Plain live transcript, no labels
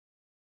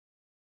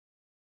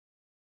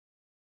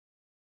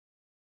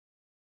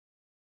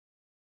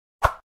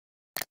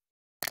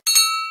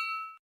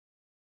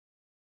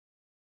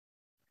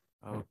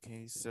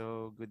Okay,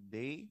 so good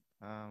day.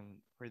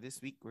 For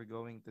this week, we're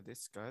going to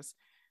discuss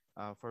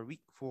for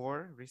week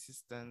four,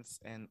 resistance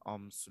and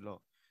Ohm's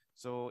law.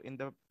 So in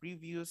the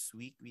previous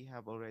week, we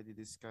have already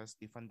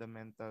discussed the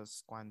fundamental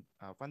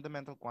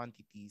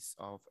quantities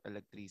of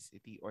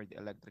electricity or the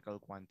electrical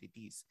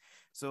quantities.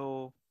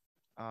 So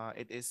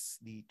it is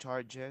the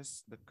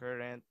charges, the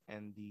current,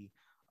 and the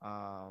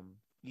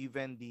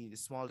even the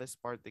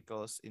smallest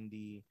particles in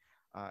the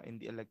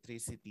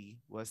electricity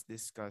was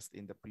discussed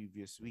in the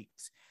previous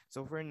weeks.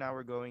 So for now,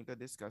 we're going to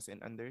discuss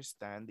and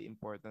understand the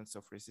importance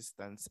of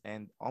resistance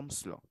and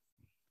Ohm's law.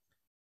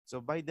 So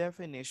by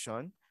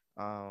definition,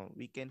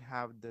 we can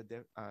have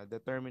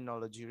the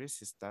terminology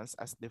resistance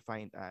as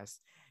defined as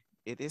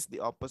it is the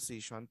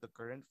opposition to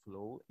current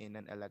flow in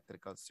an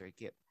electrical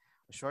circuit.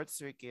 A short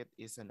circuit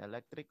is an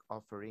electric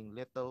offering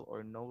little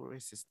or no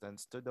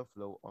resistance to the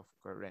flow of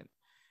current.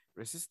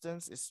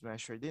 Resistance is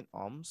measured in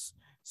ohms,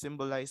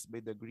 symbolized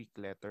by the Greek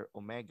letter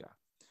omega.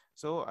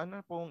 So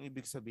ano pong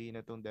ibig sabihin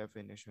na itong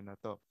definition na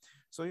to?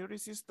 So yung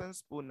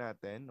resistance po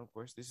natin, of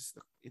course, this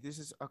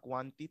is a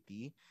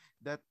quantity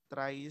that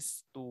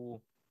tries to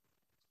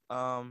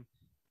um,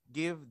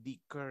 give the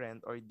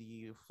current or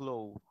the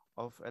flow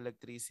of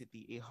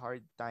electricity a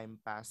hard time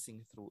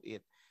passing through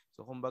it.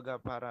 So kumbaga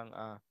parang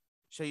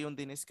siya yung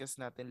diniscuss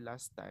natin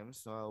last time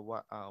so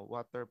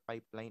water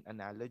pipeline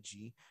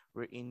analogy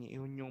wherein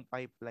yun yung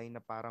pipeline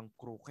na parang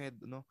crooked,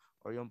 no,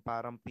 or yung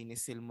parang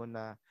pinisil mo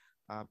na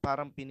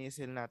parang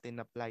pinisil natin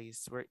na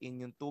plies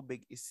wherein yung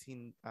tubig is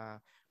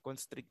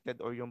constricted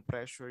or yung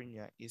pressure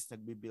niya is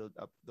nagbi-build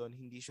up doon,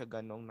 hindi siya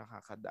ganong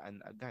nakakadaan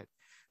agad.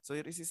 So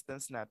yung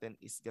resistance natin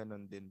is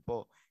ganon din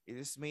po.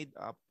 It is made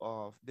up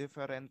of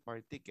different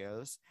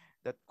particles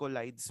that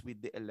collides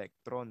with the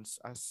electrons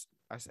as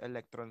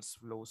electrons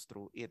flows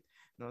through it.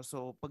 No?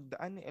 So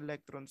pagdaan ni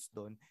electrons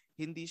doon,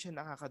 hindi siya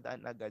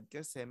nakakadaan agad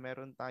kasi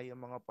meron tayong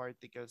mga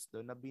particles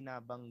doon na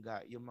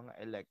binabangga yung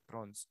mga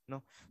electrons.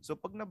 No? So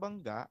pag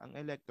nabangga ang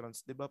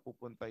electrons, 'di ba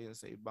pupunta 'yun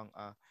sa ibang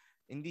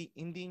hindi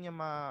niya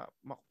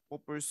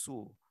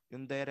pursue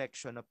yung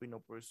direction na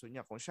pinupursu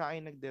niya. Kung siya ay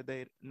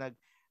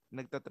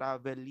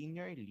nagta-travel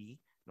linearly,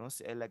 no,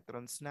 si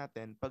electrons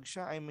natin, pag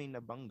siya ay may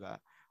nabangga,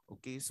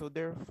 okay, so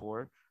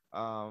therefore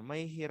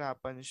may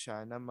hirapan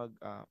siya na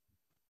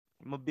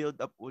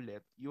ma-build up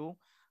ulit yung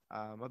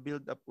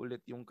ma-build up ulit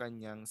yung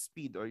kanyang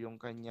speed or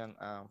yung kanyang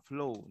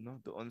flow,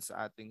 no, doon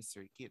sa ating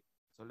circuit.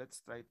 So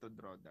let's try to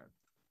draw that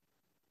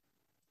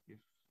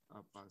if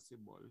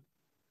possible.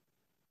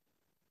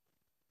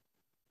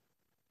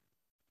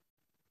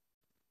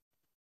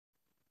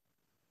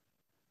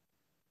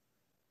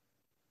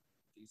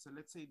 Okay, so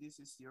let's say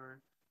this is your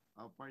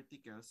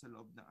particle sa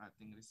loob ng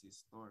ating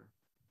resistor.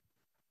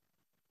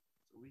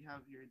 So we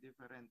have here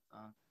different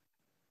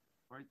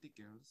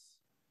particles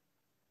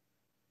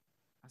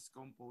as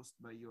composed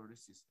by your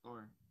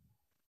resistor.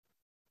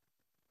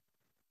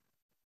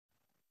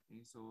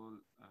 Okay,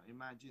 so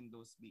imagine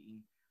those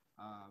being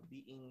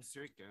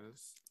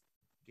circles.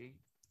 Okay,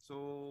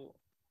 so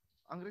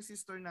ang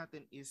resistor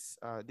natin is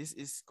this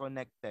is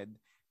connected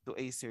to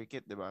a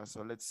circuit, di ba?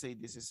 So let's say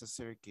this is a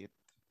circuit.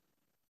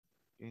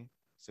 Okay,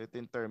 so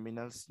ito yung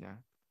terminals niya.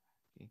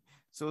 Okay.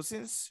 So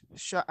since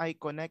siya ay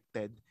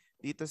connected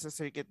dito sa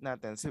circuit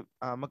natin, so,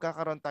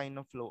 magkakaroon tayo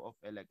ng flow of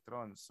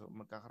electrons. So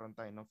magkakaroon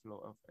tayo ng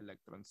flow of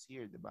electrons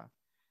here, di ba?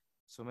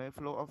 So may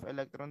flow of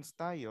electrons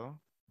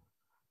tayo.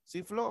 Si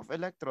flow of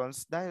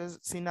electrons, dahil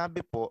sinabi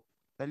po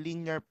na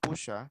linear po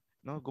siya,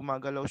 no,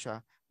 gumagalaw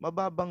siya,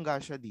 mababangga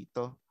siya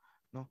dito.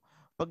 No?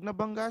 Pag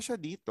nabangga siya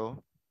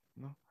dito,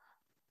 no,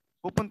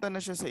 pupunta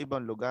na siya sa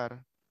ibang lugar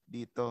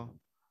dito.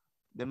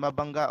 Then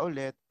mabangga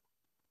ulit,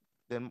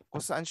 then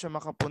kung saan siya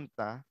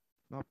makapunta,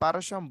 no,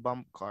 para siyang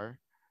bump car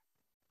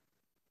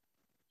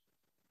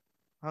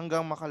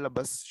hanggang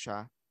makalabas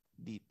siya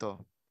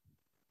dito.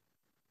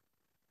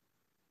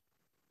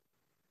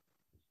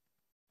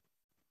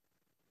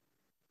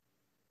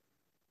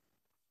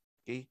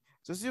 Okay?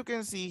 So as you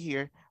can see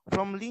here,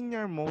 from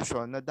linear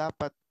motion na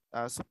dapat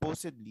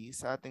supposedly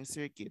sa ating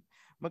circuit,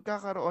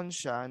 magkakaroon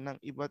siya ng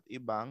iba't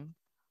ibang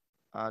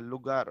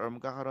lugar or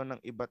magkakaroon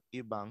ng iba't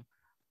ibang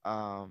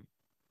uh,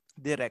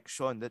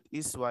 direction. That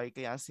is why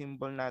kaya ang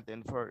symbol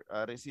natin for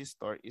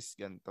resistor is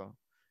ganito.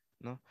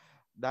 No?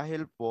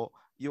 Dahil po,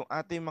 yung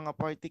ating mga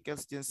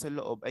particles dyan sa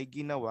loob ay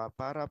ginawa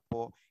para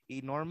po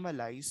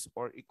i-normalize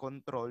or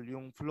i-control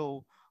yung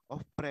flow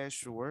of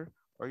pressure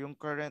or yung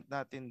current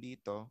natin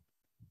dito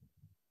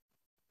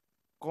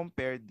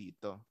compared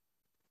dito.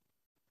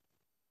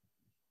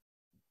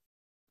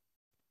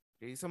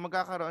 Okay, so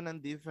magkakaroon ng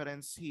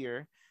difference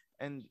here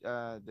and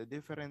the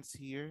difference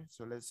here,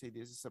 so let's say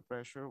this is a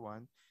pressure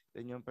 1,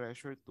 then yung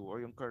pressure 2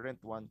 or yung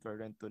current 1,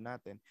 current 2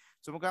 natin.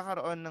 So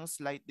magkakaroon ng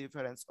slight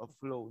difference of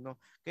flow,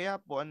 no? Kaya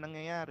po ang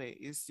nangyayari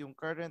is yung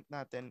current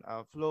natin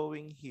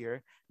flowing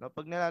here, no,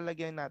 pag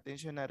nalalagyan natin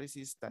siya na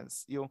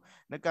resistance, yung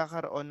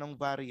nagkakaroon ng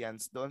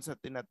variance doon sa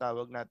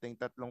tinatawag nating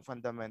tatlong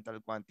fundamental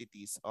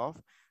quantities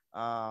of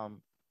um,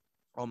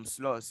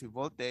 Ohm's law, si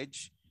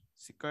voltage,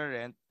 si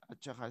current, at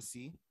saka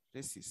si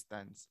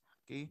resistance.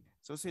 Okay?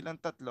 So silang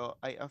tatlo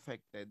ay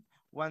affected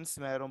once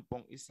meron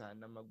pong isa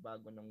na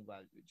magbago ng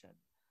value dyan.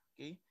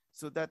 Okay?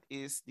 So that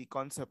is the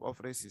concept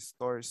of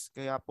resistors.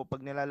 Kaya po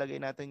pag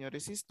nilalagay natin yung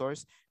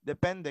resistors,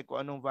 depende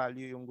kung anong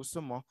value yung gusto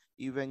mo.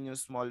 Even yung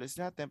smallest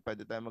natin,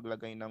 pwede tayo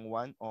maglagay ng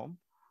 1 ohm,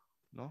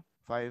 no?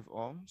 5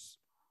 ohms.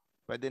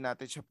 Pwede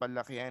natin siya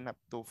palakihan up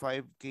to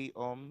 5k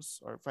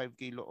ohms or 5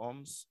 kilo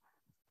ohms.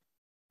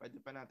 Pwede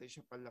pa natin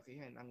siya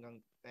palakihan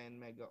hanggang 10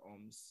 mega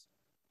ohms.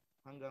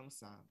 Hanggang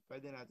sa,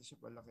 pwede natin siya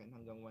palakihan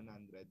hanggang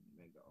 100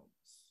 mega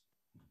ohms.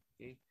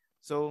 Okay?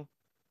 So,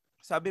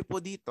 sabi po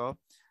dito,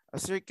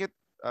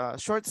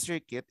 short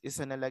circuit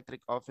is an electric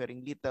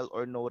offering little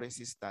or no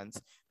resistance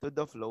to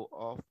the flow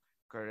of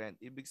current.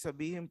 Ibig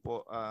sabihin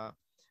po,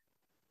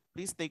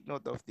 please take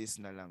note of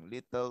this na lang,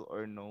 little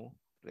or no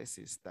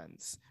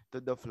resistance to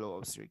the flow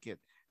of circuit.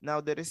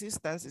 Now, the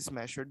resistance is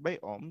measured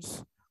by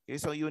ohms. Okay,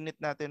 so unit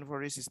natin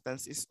for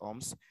resistance is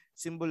ohms,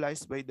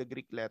 symbolized by the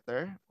Greek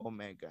letter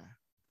omega.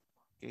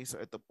 Okay, so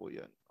ito po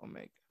yun,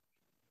 omega.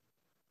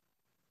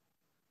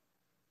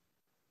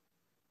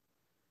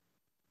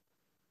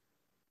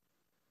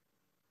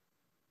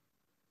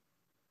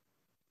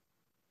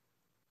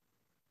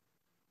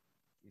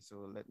 Okay,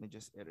 so let me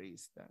just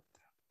erase that.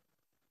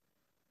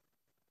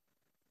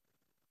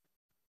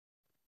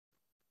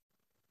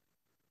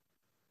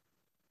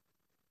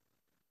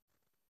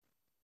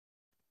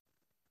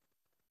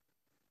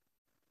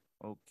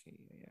 Okay,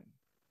 ayan.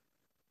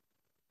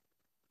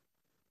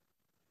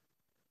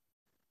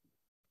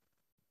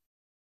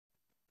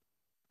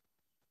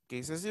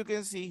 Okay, so as you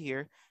can see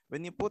here,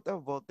 when you put a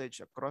voltage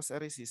across a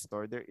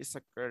resistor, there is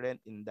a current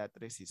in that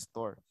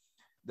resistor.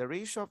 The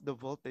ratio of the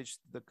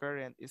voltage to the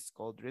current is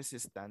called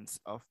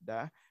resistance of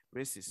the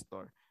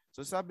resistor.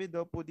 So sabi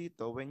daw po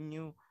dito, when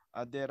you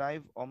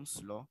derive Ohm's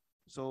law,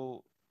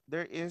 so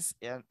there is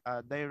a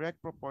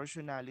direct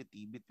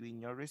proportionality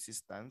between your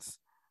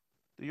resistance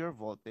to your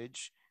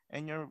voltage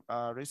and your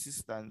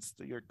resistance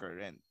to your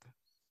current.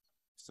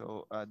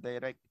 So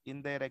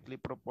indirectly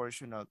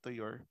proportional to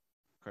your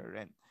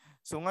current.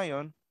 So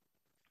ngayon,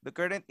 the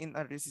current in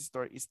a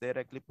resistor is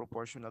directly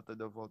proportional to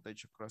the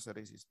voltage across a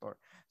resistor.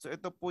 So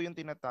ito po yung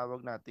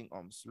tinatawag nating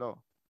Ohm's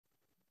law.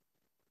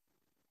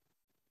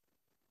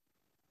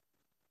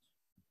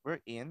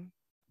 Wherein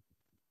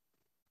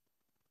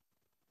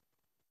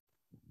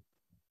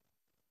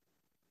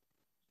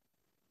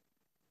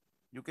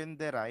you can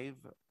derive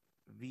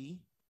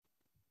V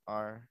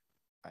R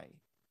I.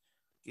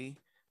 Okay?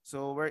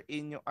 So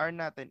wherein yung R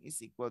natin is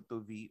equal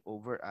to V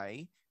over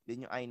I,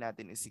 then yung I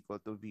natin is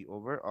equal to V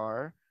over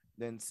R,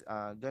 then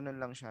ganun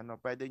lang siya. No?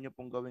 Pwede nyo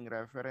pong gawing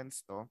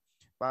reference to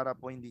para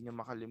po hindi nyo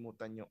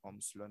makalimutan yung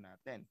Ohm's law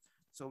natin.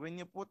 So when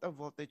you put a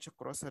voltage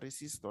across a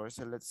resistor,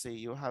 so let's say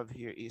you have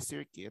here a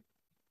circuit.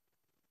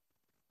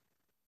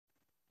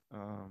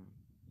 Um,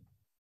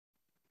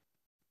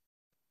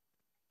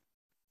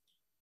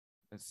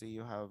 let's say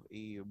you have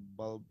a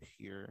bulb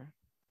here.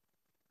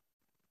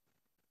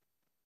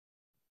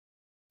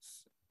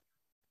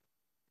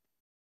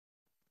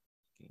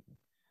 Okay.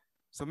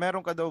 So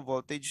meron ka daw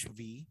voltage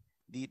V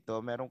dito,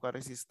 meron ka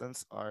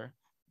resistance R,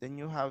 then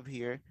you have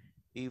here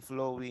a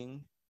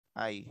flowing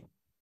I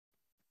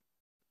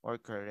or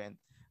current,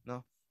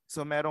 no?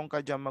 So meron ka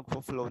diyan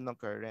magfo-flow ng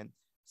current.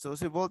 So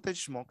si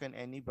voltage mo can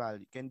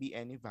be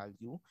any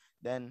value,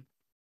 then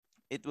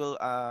it will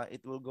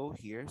go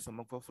here, so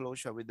magfo-flow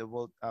siya with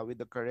with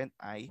the current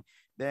I,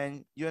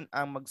 then yun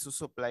ang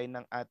magsusupply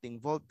ng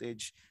ating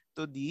voltage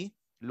to the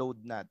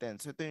load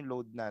natin. So ito yung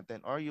load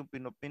natin or yung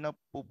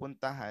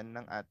pinapupuntahan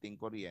ng ating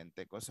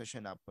kuryente kung saan siya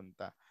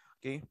napunta.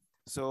 Okay,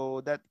 so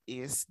that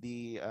is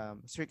the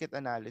circuit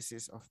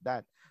analysis of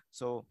that.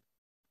 So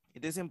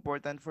it is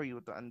important for you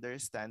to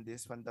understand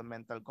this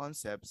fundamental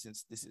concept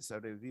since this is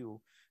a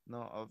review,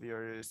 no, of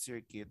your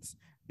circuits,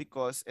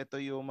 because ito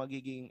yung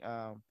magiging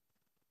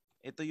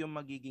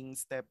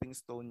stepping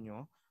stone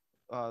nyo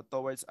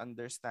towards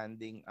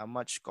understanding a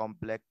much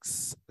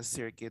complex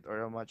circuit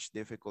or a much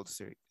difficult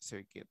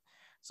circuit.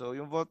 So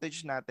yung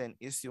voltage natin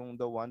is yung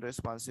the one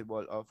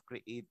responsible of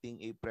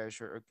creating a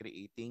pressure or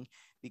creating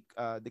the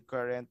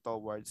current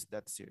towards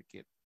that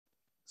circuit.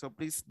 So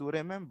please do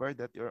remember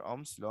that your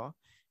Ohm's law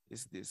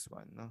is this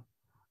one. No?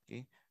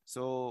 Okay.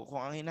 So kung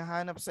ang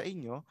hinahanap sa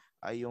inyo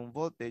ay yung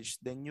voltage,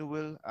 then you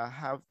will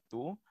have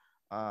to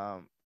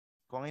um,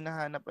 kung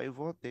hinahanap ay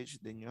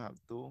voltage, then you have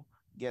to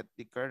get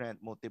the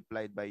current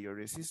multiplied by your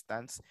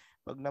resistance.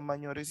 Pag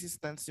naman yung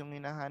resistance yung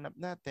hinahanap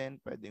natin,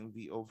 pwedeng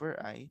V over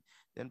I.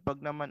 Then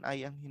pag naman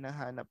I ang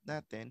hinahanap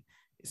natin,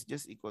 is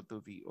just equal to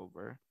V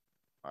over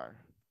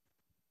R.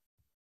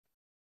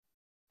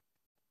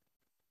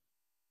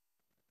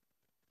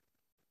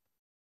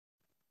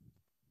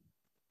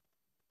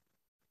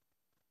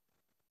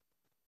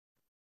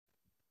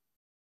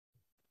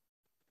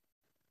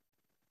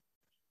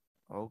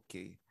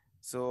 Okay.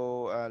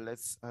 So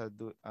let's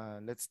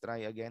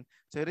try again.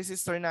 So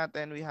resistor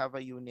natin, we have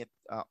a unit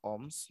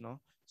ohms,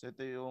 no? So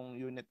ito yung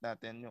unit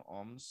natin, yung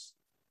ohms.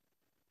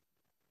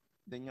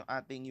 Then yung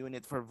ating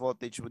unit for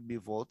voltage would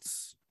be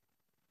volts.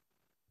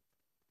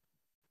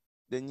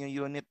 Then yung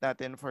unit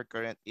natin for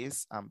current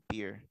is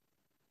ampere.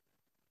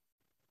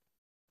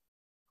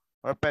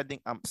 Or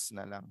pwedeng amps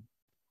na lang.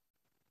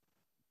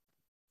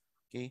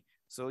 Okay?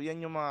 So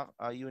yan yung mga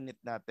unit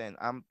natin,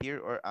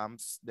 ampere or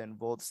amps, then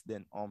volts,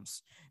 then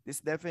ohms.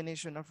 This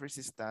definition of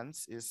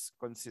resistance is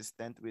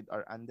consistent with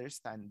our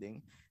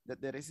understanding that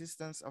the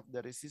resistance of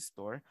the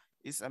resistor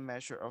is a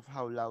measure of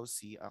how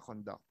lousy a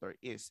conductor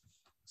is.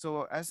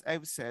 So as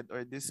I've said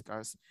or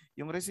discussed,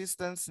 yung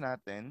resistance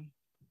natin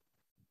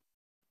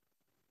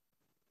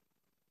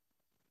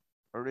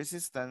or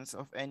resistance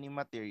of any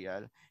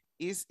material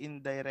is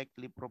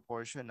indirectly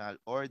proportional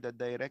or the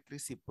direct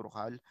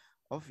reciprocal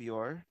of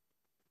your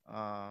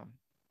uh,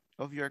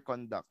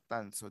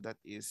 conductance. So that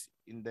is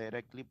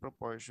indirectly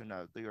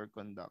proportional to your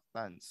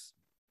conductance.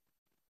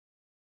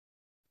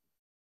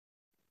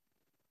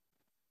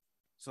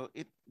 So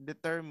it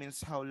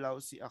determines how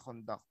lousy a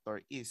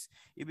conductor is.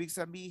 Ibig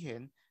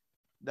sabihin,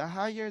 the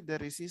higher the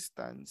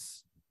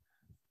resistance,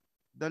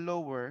 the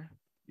lower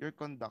your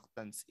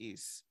conductance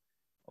is.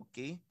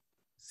 Okay?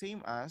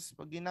 Same as,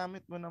 pag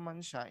ginamit mo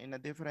naman siya in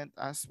a different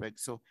aspect,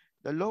 so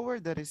the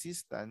lower the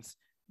resistance,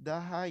 the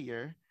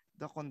higher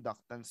the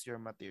conductance your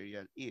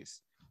material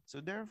is. So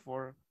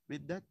therefore,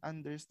 with that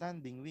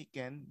understanding, we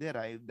can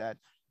derive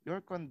that your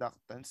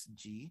conductance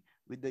G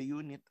with the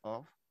unit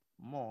of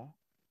mho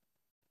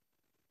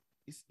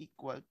is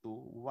equal to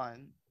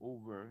 1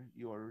 over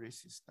your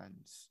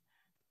resistance.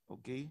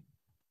 Okay?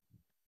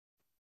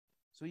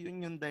 So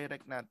yun yung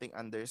direct nating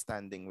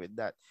understanding with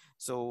that.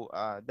 So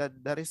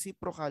the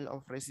reciprocal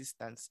of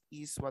resistance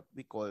is what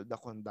we call the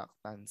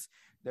conductance.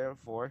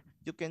 Therefore,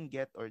 you can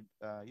get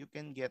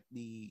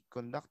the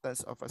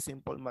conductance of a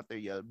simple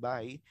material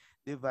by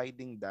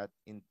dividing that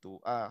into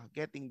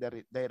getting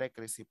the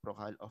direct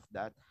reciprocal of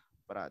that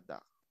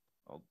product.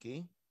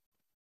 Okay?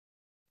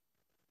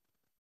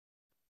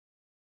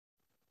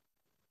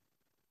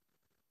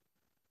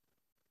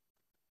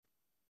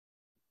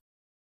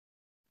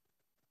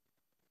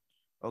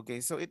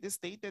 Okay, so it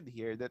is stated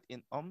here that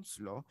in Ohm's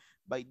law,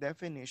 by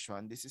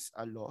definition, this is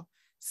a law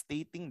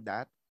stating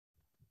that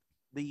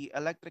the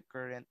electric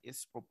current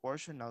is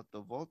proportional to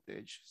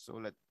voltage. So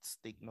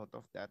let's take note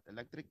of that.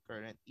 Electric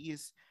current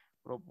is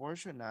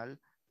proportional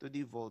to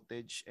the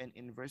voltage and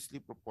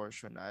inversely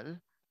proportional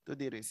to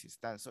the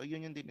resistance. So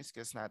yun yung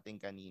diniscuss natin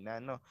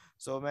kanina, no?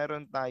 So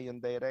meron tayong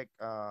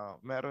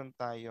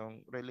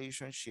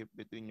relationship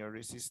between your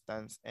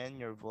resistance and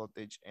your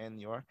voltage and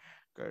your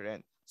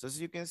current. So as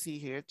you can see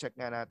here, check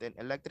nga natin,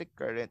 electric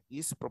current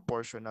is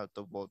proportional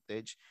to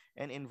voltage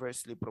and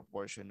inversely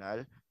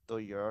proportional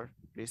to your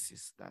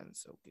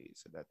resistance. Okay,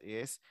 so that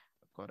is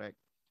correct.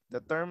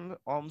 The term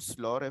Ohm's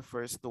law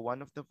refers to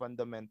one of the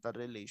fundamental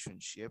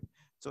relationship.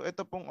 So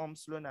ito pong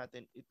Ohm's law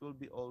natin, it will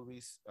be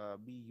always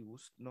be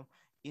used, no,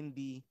 in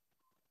the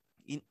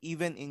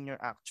even in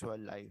your actual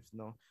life,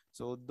 no.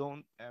 So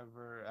don't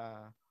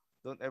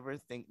ever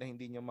think na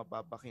hindi nyo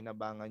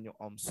mapapakinabangan yung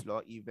Ohm's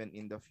law even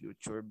in the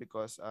future,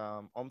 because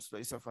Ohm's law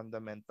is a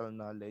fundamental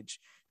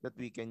knowledge that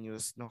we can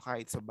use, no,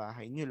 kahit sa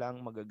bahay nyo lang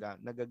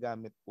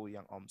nagagamit po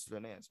yung Ohm's law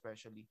na yan,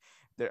 especially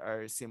there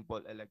are simple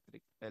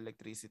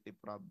electricity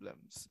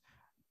problems.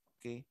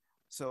 Okay,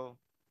 so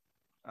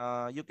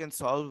you can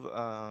solve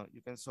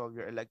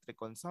your electric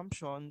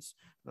consumptions,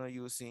 no,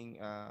 using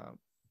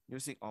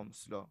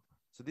Ohm's law.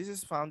 So this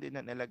is found in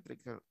an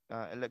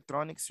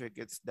electronic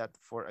circuits that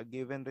for a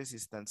given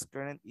resistance,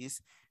 current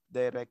is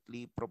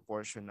directly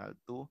proportional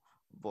to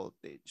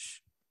voltage.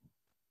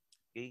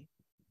 Okay?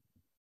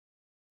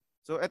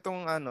 So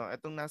etong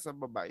nasa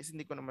baba is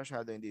hindi ko na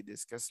masyado hindi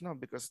discuss, no,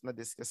 because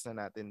na-discuss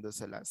na natin do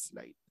sa last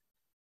slide.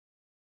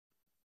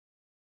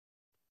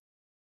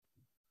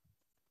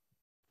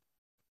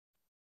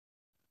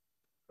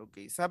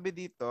 Okay, sabi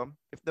dito,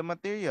 if the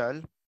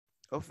material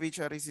of which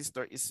a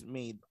resistor is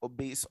made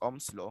obeys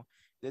Ohm's law,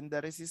 then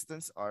the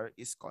resistance R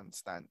is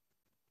constant,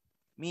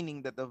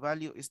 meaning that the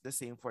value is the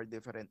same for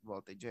different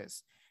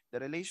voltages.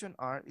 The relation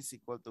R is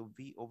equal to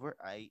V over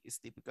I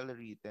is typically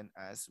written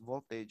as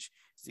voltage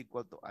is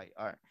equal to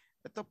IR.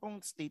 Ito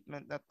pong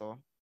statement na to,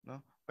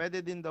 no,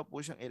 pwede din daw po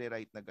siyang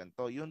i-rewrite na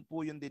ganito. Yun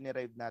po yung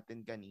dinerive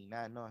natin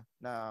kanina, no,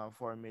 na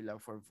formula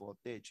for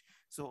voltage.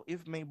 So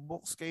if may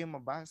books kayo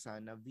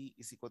mabasa na V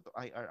is equal to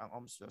IR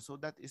ang Ohm's law,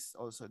 so that is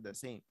also the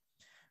same.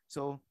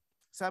 So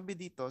sabi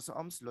dito sa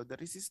Ohm's law, the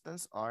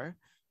resistance R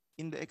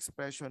in the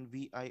expression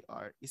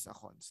VIR is a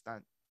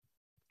constant.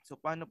 So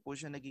paano po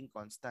siya naging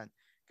constant?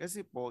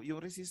 Kasi po yung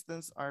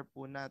resistance R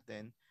po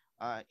natin,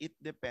 it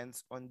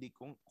depends on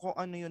kung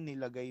ano yung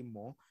nilagay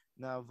mo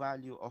na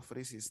value of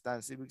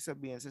resistance. Ibig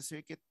sabihin sa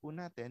circuit po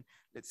natin,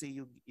 let's say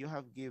you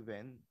have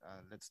given,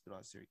 let's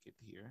draw a circuit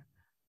here.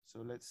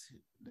 So let's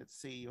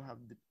say you have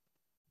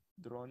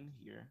drawn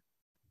here.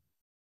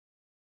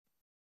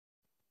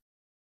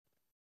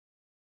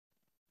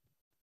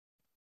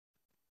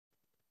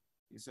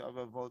 So you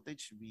have a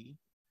voltage V,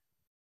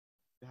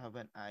 you have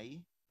an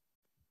I,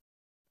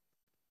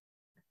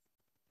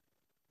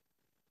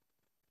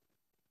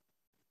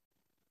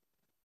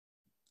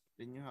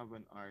 then you have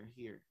an R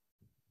here.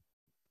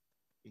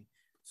 Okay.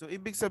 So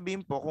ibig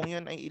sabihin po, kung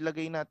yan ay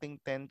ilagay nating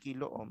 10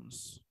 kilo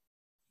ohms,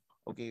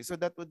 okay, so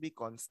that would be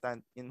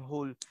constant in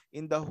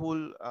the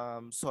whole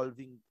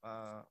solving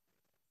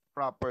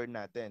proper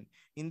natin.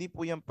 Hindi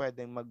po yan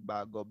pwedeng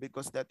magbago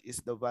because that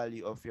is the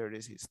value of your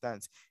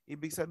resistance.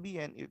 Ibig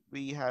sabihin, if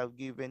we have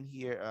given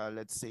here,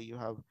 let's say you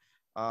have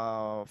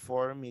 4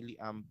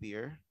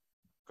 milliampere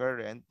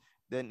current,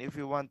 then if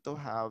you want to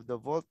have the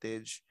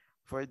voltage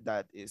for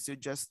that is you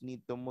just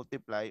need to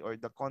multiply, or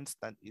the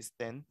constant is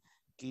 10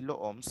 kilo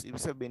ohms. Ibig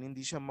sabihin,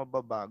 hindi siya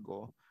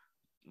mababago,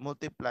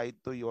 multiply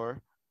to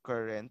your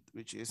current,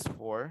 which is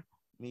 4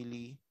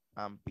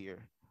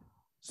 milliampere.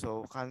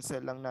 So,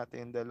 cancel lang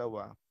natin yung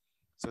dalawa.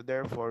 So,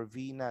 therefore,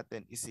 V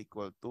natin is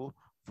equal to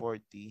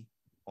 40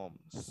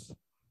 ohms.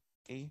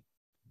 Okay?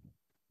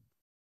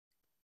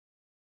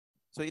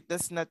 So, it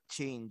does not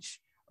change.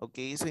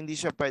 Okay? So, hindi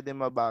siya pwede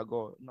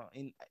mabago, no,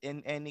 in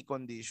any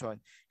condition.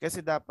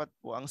 Kasi dapat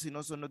po, ang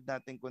sinusunod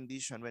nating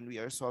condition when we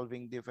are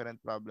solving different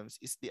problems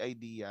is the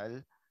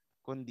ideal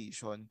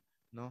condition,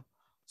 no?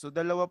 So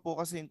dalawa po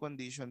kasi yung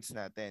conditions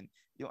natin.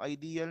 Yung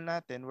ideal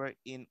natin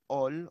wherein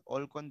all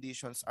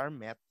conditions are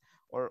met,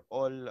 or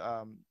all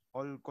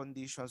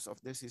conditions of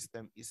the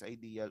system is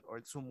ideal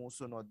or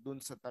sumusunod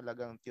dun sa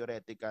talagang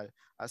theoretical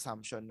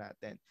assumption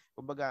natin.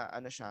 Kumbaga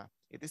ano siya,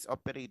 it is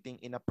operating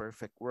in a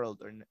perfect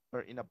world,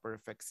 or in a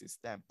perfect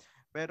system.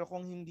 Pero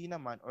kung hindi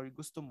naman, or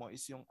gusto mo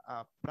is yung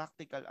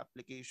practical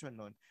application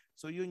nun,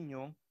 so yun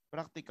yung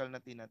practical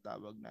na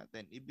tinatawag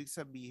natin. Ibig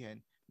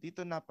sabihin,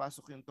 dito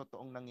napasok yung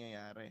totoong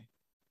nangyayari,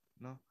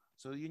 no?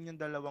 So yun yung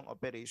dalawang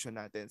operation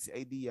natin, si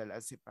ideal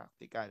at si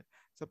practical.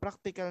 So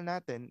practical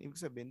natin, ibig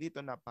sabihin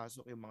dito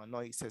napasok yung mga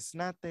noises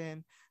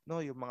natin,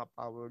 no, yung mga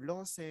power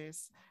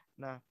losses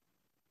na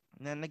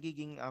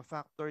nagiging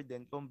factor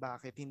din kung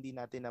bakit hindi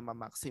natin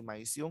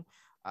na-maximize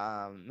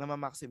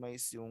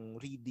yung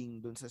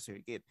reading dun sa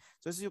circuit.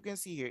 So as you can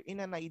see here,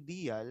 in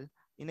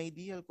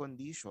ideal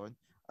condition,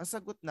 ang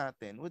sagot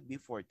natin would be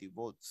 40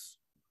 volts,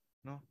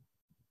 no?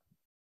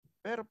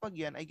 Pero pag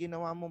yan ay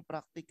ginawa mong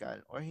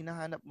practical, or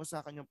hinahanap mo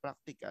sa akin yung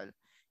practical,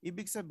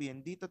 ibig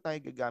sabihin dito tayo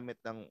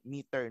gagamit ng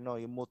meter, no,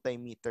 yung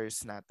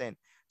multimeters natin.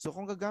 So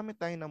kung gagamit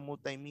tayo ng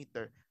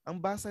multimeter, ang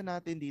basa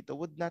natin dito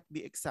would not be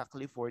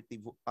exactly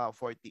 40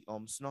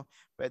 ohms, no.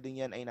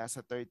 Pwedeng yan ay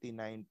nasa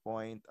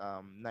 39.997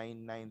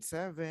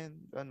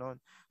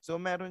 ganon.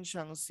 So meron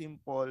siyang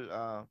simple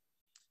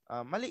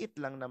maliit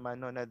lang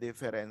naman, no, na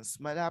difference.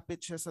 Malapit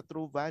siya sa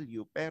true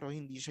value pero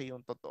hindi siya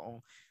yung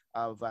totoong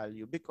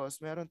value,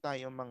 because meron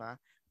tayong mga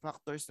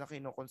factors na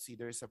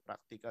kino-consider sa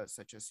practical,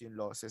 such as yung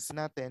losses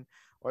natin,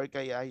 or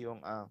kaya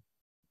yung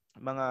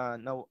mga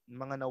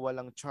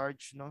nawalang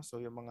charge, no? So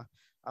yung mga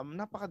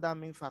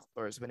napakadaming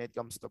factors when it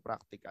comes to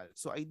practical.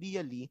 So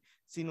ideally,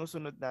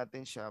 sinusunod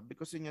natin siya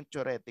because yun yung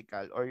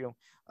theoretical, or yung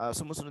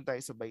sumusunod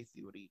tayo sa by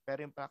theory.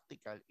 Pero yung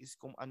practical is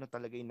kung ano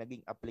talaga yung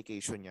naging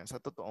application niya sa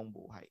totoong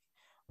buhay.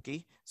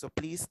 Okay? So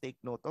please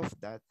take note of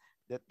that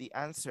the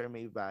answer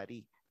may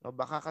vary. No,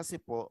 baka kasi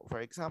po,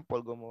 for example,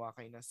 gumawa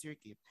kayo ng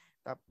circuit,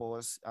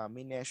 tapos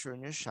mineasure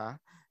nyo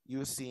siya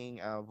using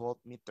a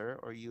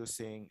voltmeter, or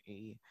using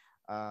a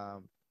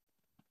uh,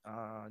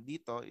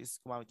 dito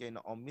is gumamit kayo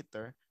ng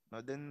ohmmeter,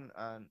 no? Then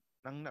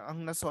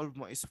ang na-solve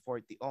mo is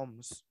 40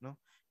 ohms, no?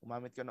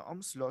 Gumamit ka ng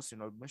Ohm's law,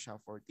 sinolve mo siya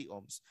 40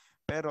 ohms.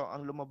 Pero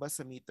ang lumabas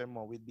sa meter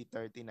mo would be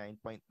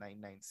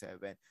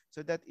 39.997.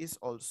 So that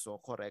is also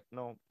correct,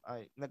 no?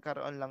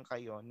 Nagkaroon lang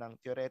kayo ng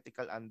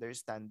theoretical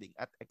understanding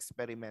at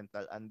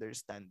experimental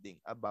understanding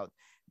about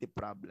the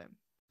problem.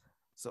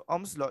 So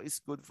Ohm's law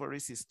is good for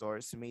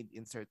resistors made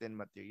in certain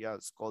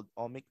materials called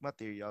ohmic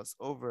materials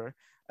over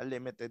a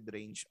limited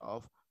range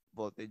of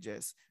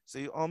voltages. So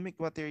yung ohmic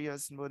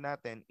materials mo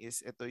natin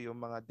is ito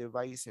yung mga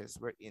devices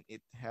wherein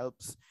it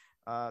helps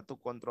to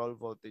control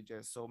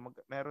voltages. So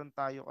meron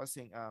tayo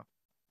kasing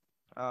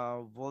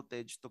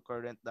voltage to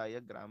current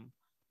diagram,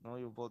 no,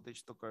 yung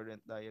voltage to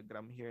current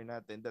diagram here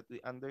natin, that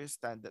we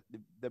understand that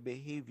the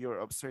behavior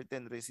of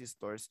certain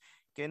resistors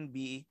can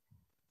be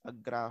a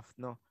graph,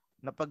 no,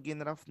 na pag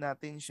ginraph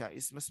natin siya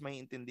is mas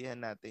maiintindihan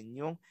natin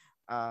yung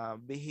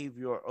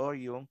behavior, or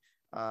yung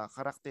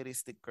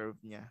characteristic curve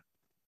niya.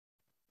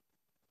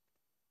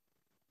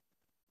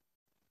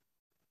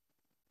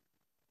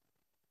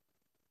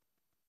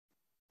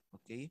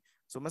 Okay?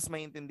 So mas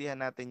maintindihan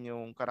natin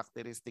yung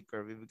characteristic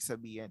curve. Ibig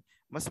sabihin,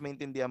 mas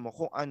maintindihan mo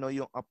kung ano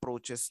yung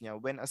approaches niya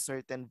when a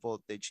certain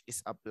voltage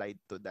is applied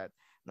to that,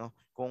 no?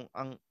 Kung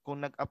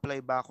nag-apply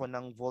ba ako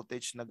ng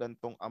voltage na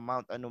gantong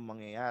amount, anong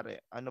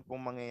mangyayari? Ano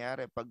pong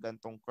mangyayari pag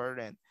gantong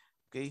current?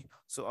 Okay?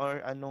 So or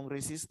anong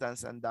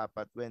resistance ang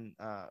dapat when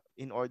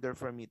in order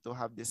for me to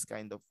have this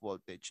kind of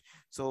voltage.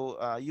 So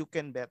you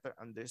can better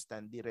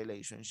understand the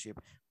relationship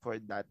for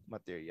that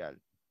material.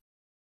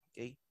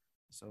 Okay?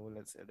 So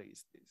let's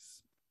erase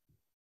this.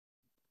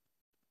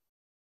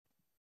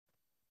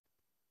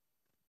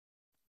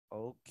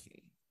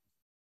 Okay.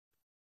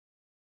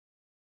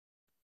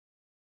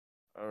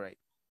 All right.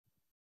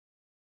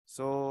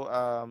 So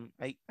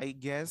I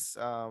guess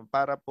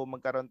para po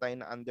magkaroon tayo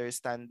ng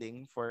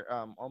understanding for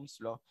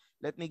Ohm's law,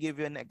 let me give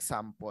you an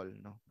example,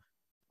 no.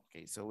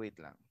 Okay, so wait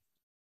lang.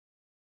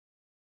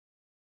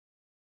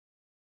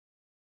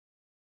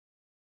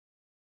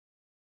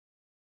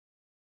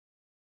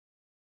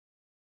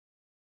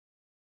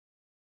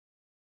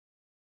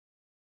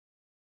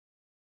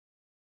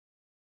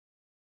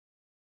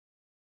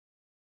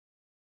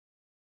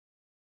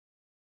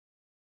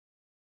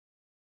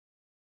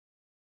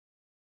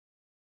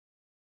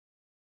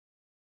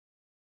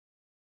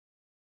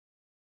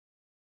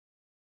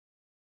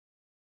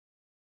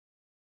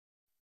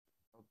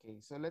 Okay,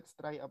 so let's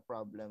try a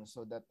problem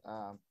so that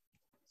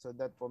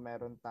po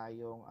meron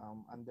tayong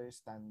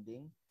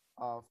understanding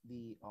of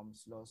the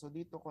Ohm's law. So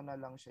dito ko na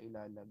lang siya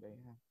ilalagay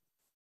ha.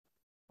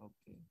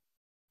 Okay.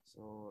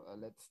 So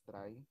let's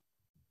try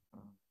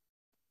uh,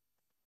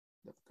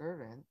 the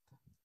current.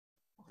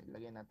 Okay,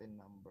 lagyan natin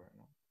number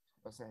no.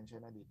 So,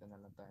 pasensya na dito na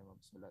lang tayo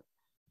magsulat.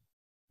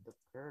 The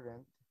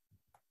current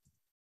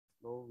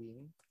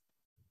flowing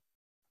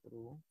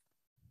through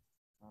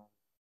uh,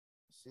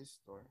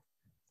 resistor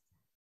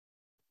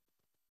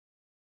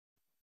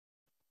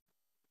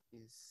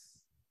is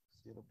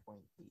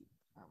 0.8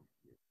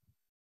 ampere.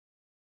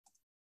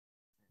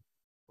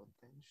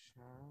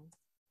 Potential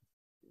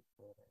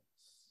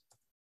difference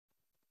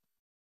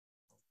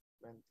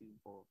 20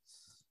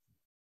 volts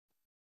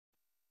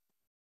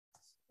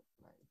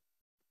applied.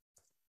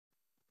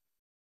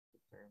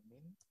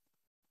 Determine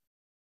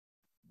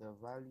the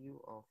value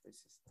of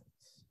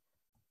resistance.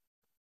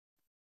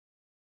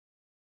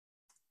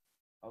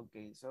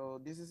 Okay,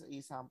 so this is a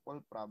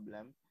sample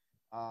problem.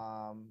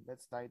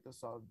 Let's try to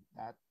solve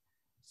that.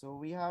 So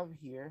we have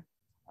here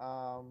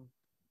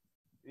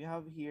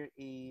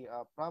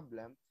a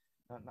problem.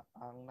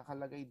 Ang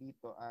nakalagay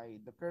dito ay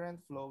the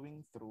current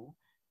flowing through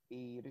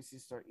a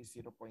resistor is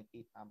 0.8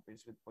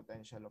 amperes with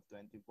potential of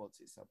 20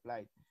 volts is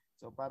applied.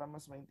 So para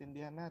mas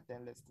maintindihan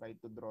natin, let's try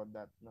to draw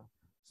that. No?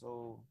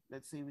 So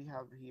let's say we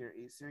have here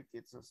a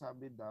circuit. So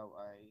sabi daw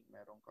ay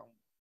meron kang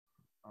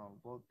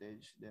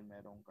voltage, then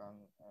meron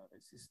kang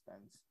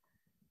resistance,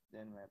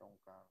 then meron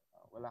kang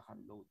wala kang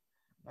load.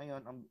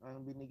 Ngayon,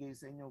 ang binigay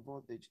sa inyo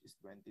voltage is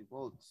 20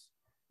 volts.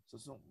 So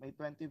may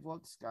 20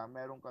 volts ka,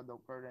 meron ka daw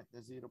current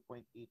na 0.8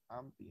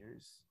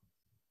 amperes.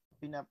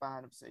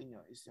 Pinapahanap sa inyo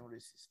is yung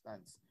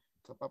resistance.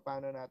 So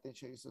paano natin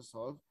siya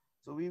isosolve?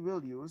 So we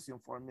will use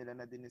yung formula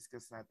na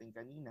diniscuss natin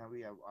kanina.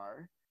 We have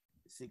R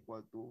is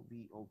equal to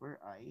V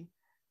over I.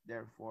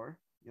 Therefore,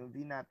 yung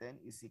V natin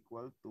is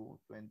equal to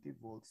 20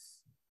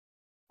 volts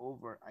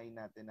over I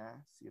natin na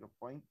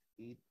 0.8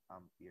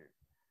 ampere.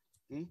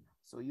 Okay,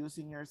 so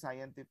using your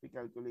scientific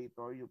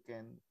calculator, you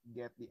can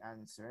get the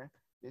answer.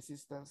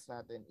 Resistance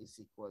natin is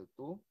equal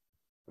to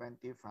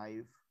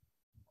 25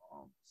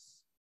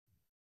 ohms.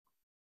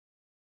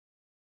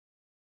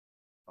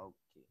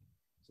 Okay,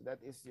 so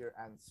that is your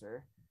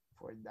answer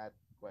for that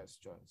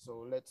question.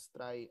 So let's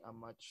try a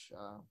much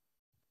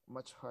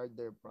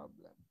harder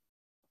problem.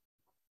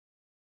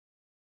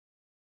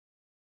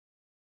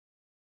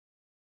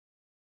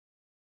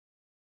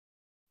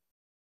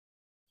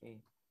 Okay,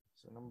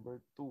 so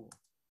number 2,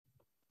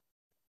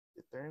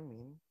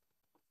 determine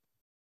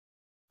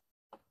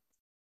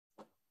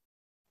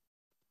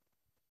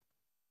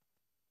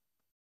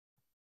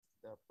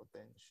the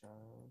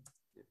potential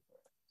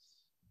difference.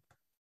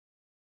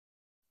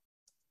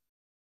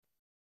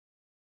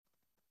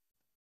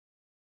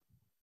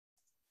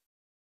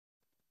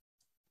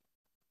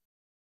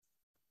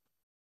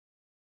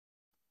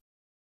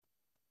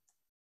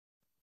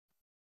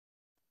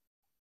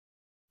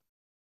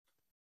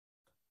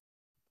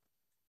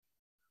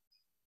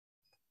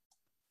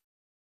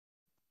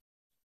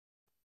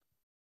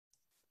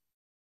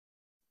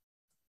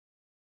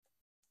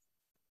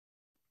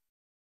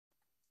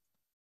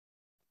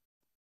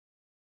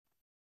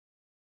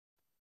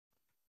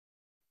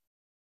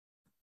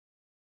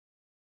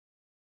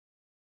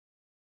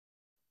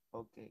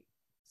 Okay.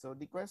 So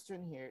the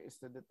question here is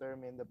to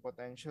determine the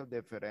potential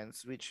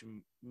difference which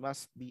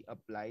must be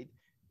applied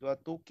to a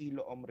 2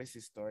 kilo ohm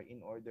resistor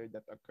in order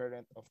that a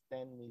current of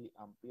 10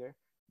 milliampere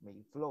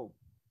may flow.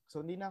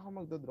 So hindi na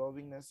ako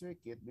magdo-drawing na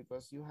circuit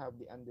because you have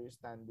the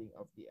understanding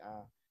of the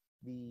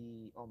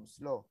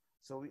Ohm's law.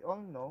 So we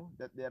all know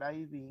that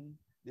deriving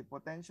the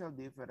potential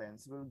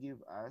difference will give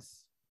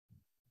us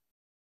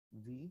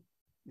V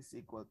is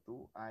equal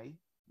to I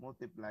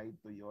multiplied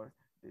to your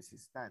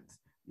resistance.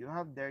 You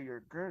have there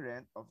your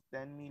current of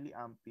 10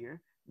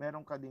 milliampere.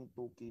 Meron ka ding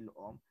 2 kilo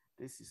ohm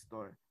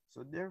resistor.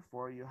 So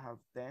therefore, you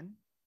have 10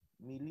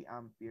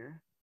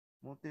 milliampere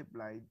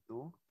multiplied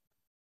to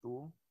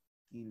 2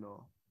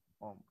 kilo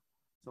ohm.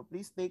 So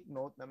please take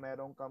note na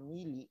meron kang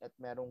milli at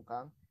meron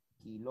kang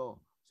kilo.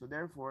 So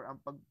therefore,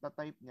 ang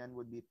pagta-type niyan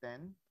would be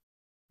 10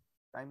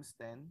 times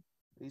 10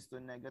 raised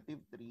to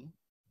negative 3.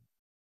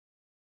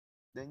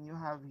 Then you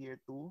have here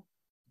 2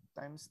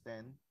 times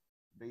 10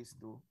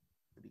 raised to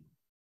 3.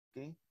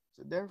 Okay?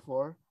 So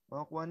therefore,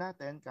 makukuha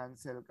natin,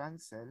 cancel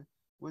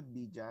would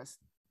be just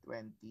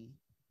 20.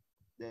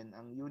 Then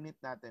ang unit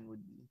natin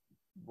would be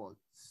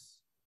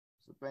volts.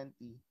 So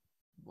 20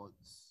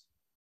 volts.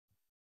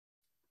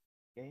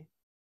 Okay?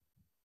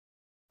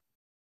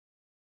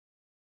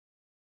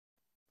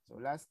 So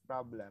last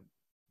problem.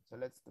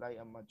 So let's try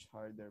a much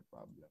harder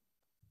problem.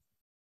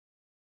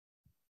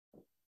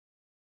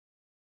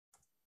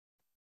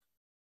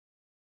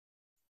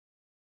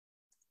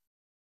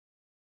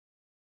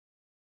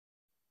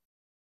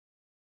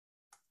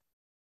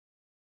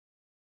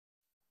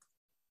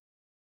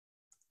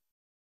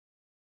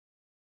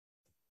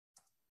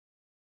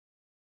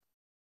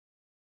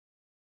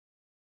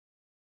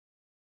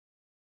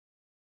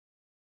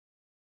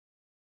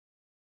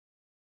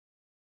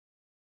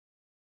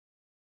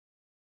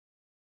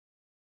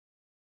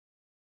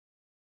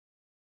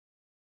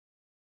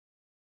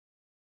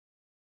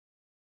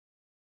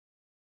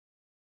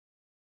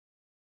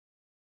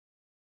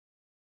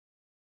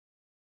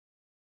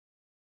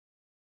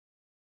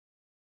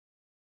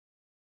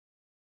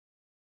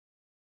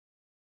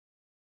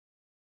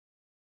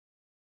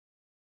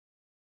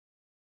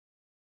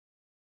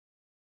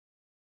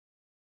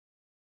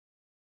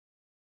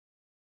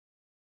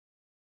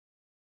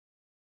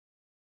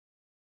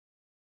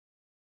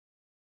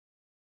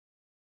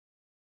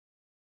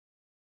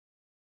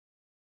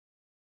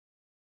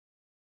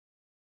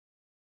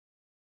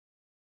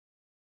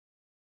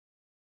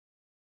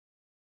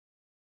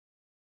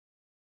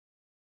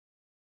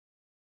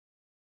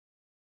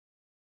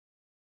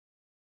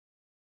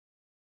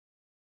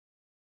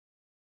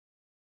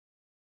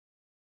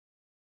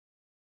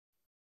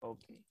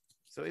 Okay.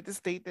 So it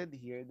is stated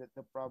here that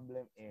the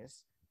problem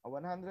is a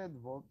 100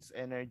 volts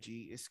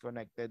energy is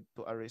connected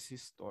to a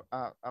resistor,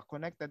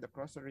 connected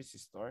across a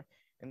resistor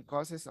and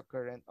causes a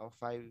current of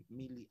 5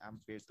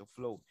 milliampere to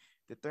flow.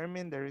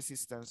 Determine the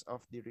resistance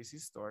of the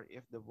resistor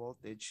if the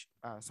voltage,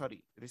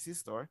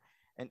 resistor,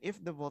 and if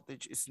the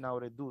voltage is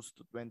now reduced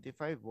to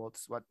 25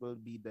 volts, what will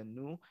be the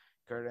new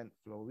current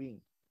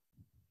flowing?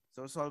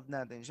 So solve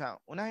natin siya.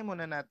 Unahin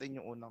muna natin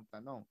yung unang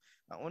tanong.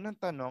 Ang unang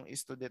tanong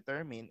is to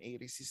determine a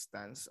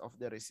resistance of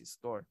the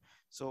resistor.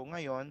 So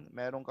ngayon,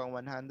 meron kang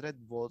 100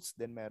 volts,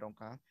 then meron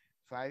kang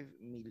 5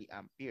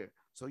 milliampere.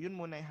 So yun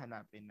muna yung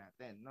hanapin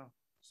natin, no?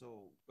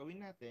 So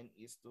gawin natin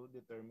is to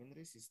determine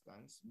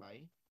resistance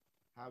by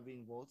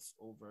having volts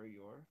over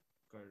your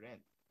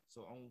current.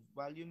 So ang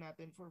value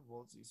natin for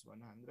volts is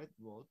 100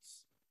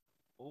 volts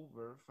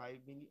over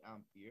 5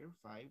 milliampere,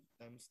 5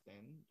 times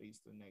 10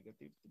 raised to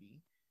negative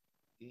 3.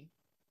 Okay?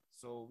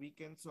 So, we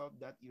can solve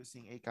that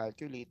using a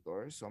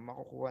calculator. So,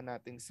 makukuha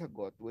nating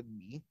sagot would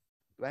be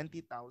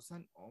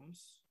 20,000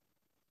 ohms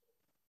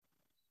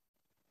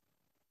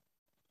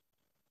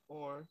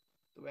or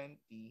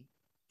 20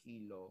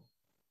 kilo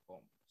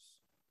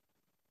ohms.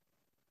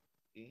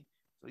 Okay?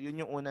 So, yun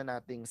yung una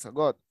nating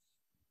sagot.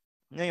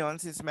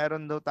 Ngayon, since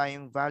meron daw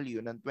tayong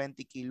value ng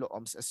 20 kilo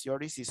ohms as your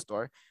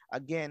resistor,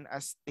 again,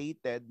 as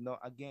stated, no,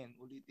 again,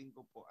 ulitin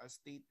ko po, as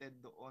stated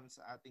doon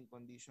sa ating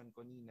condition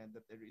kanina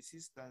that the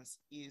resistance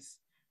is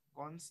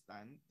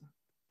constant,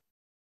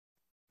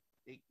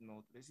 take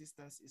note,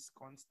 resistance is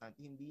constant,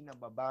 hindi na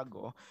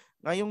babago.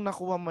 Ngayong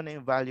nakuha mo na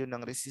yung value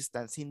ng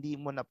resistance, hindi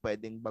mo na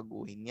pwedeng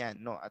baguhin yan,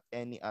 no, at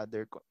any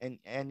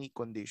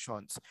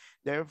conditions.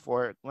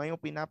 Therefore,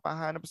 ngayong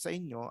pinapahanap sa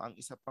inyo, ang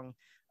isa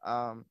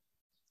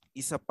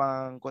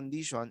pang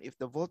condition, if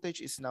the voltage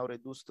is now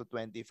reduced to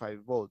 25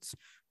 volts,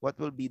 what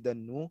will be the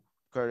new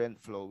current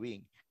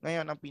flowing?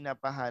 Ngayon, ang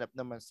pinapahanap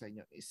naman sa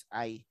inyo is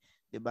I,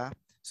 di ba?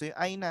 So, yung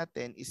I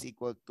natin is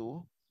equal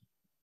to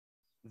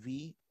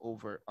V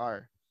over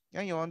R.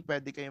 Ngayon,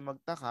 pwede kayong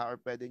magtaka or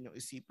pwede nyo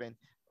isipin,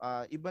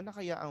 iba na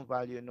kaya ang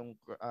value ng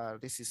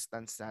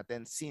resistance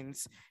natin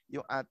since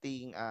yung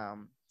ating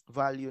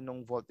value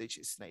ng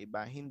voltage is na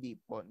iba. Hindi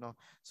po, no?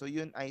 So,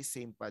 yun ay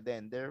same pa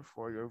din.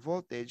 Therefore, your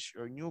voltage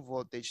or new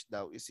voltage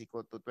daw is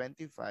equal to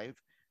 25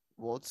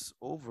 volts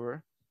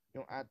over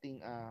yung ating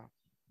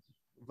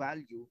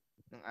value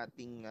ng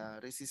ating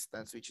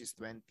resistance which is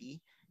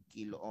 20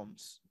 kilo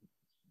ohms.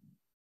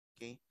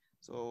 Okay?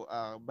 So,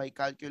 by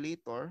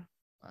calculator,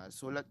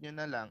 sulat nyo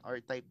na lang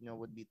or type nyo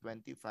would be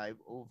 25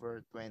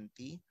 over 20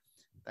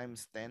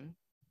 times 10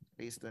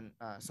 raised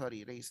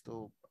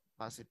to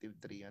positive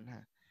 3 yun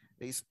ha.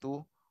 Raised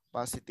to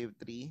positive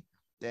 3.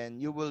 Then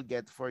you will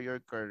get for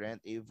your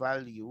current a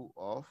value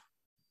of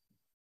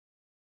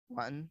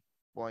 1.25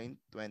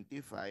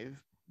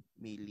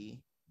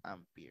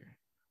 milliampere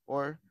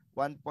or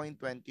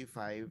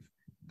 1.25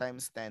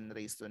 times 10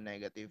 raised to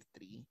negative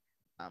 3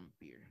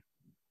 ampere.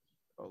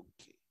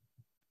 Okay.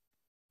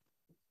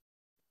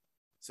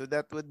 So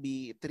that would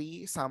be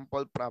 3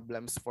 sample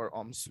problems for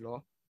Ohm's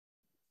law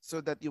so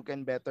that you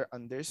can better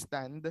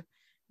understand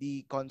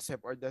the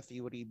concept or the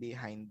theory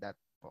behind that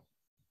po.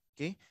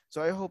 Okay?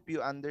 So I hope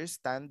you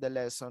understand the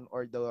lesson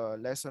or the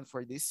lesson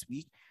for this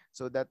week.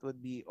 So that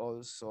would be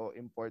also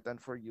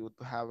important for you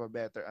to have a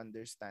better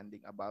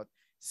understanding about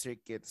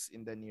circuits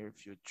in the near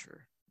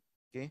future.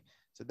 Okay?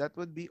 So that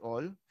would be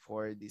all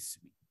for this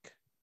week.